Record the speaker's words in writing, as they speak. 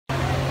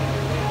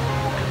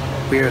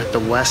We are at the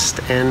West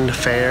End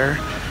Fair.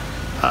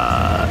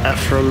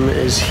 Ephraim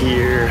is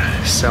here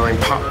selling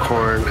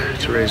popcorn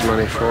to raise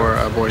money for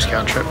a Boy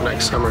Scout trip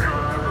next summer.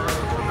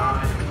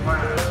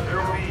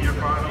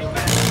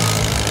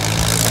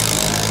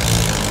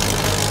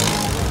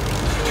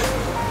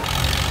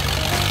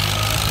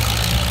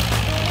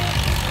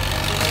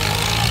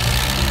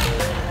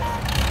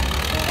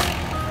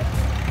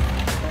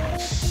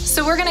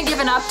 So we're gonna give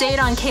an update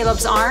on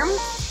Caleb's arm.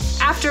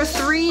 After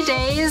 3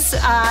 days,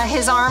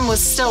 his arm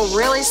was still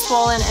really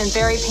swollen and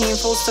very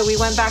painful, so we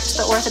went back to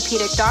the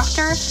orthopedic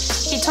doctor.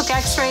 He took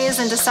x-rays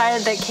and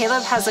decided that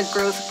Caleb has a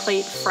growth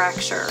plate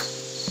fracture.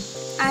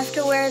 I have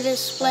to wear this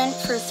splint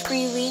for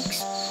 3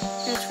 weeks,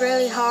 and it's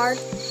really hard.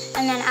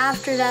 And then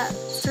after that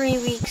 3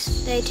 weeks,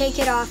 they take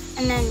it off,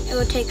 and then it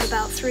will take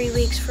about 3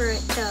 weeks for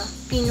it to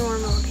be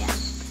normal again.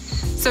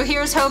 So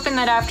here's hoping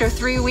that after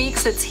 3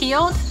 weeks it's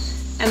healed,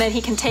 and that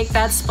he can take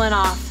that splint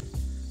off.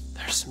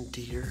 There's some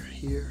deer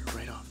here,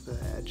 right off the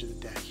edge of the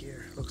deck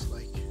here. Looks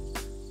like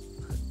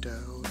a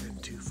doe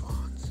and 2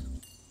 fawns.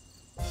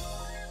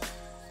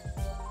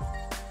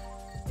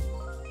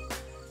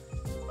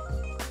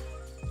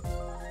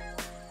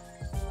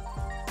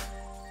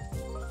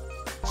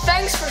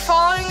 Thanks for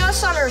following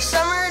us on our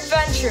summer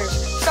adventures.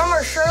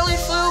 Summer surely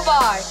flew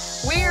by.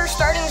 We are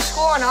starting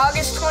school on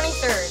August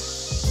 23rd.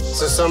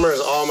 So summer is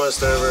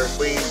almost over.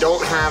 We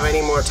don't have any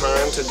more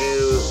time to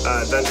do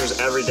adventures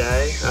every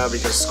day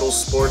because school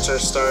sports are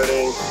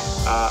starting.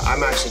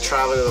 I'm actually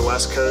traveling to the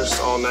West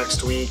Coast all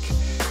next week.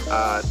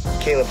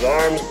 Caleb's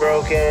arm's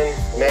broken,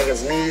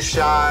 Megan's knee's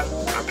shot,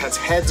 our pets'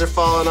 heads are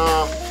falling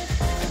off.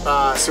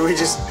 So we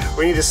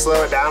need to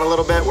slow it down a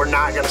little bit. We're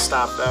not gonna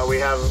stop though. We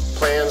have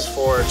plans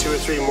for 2 or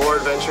 3 more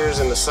adventures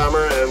in the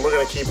summer, and we're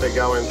gonna keep it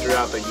going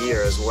throughout the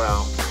year as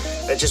well.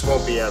 It just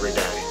won't be every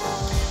day.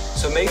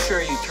 So make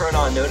sure you turn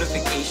on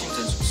notifications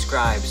and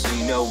subscribe so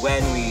you know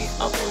when we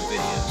upload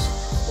videos.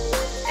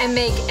 And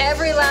make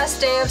every last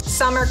day of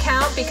summer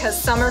count,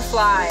 because summer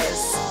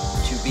flies.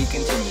 To be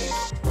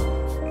continued.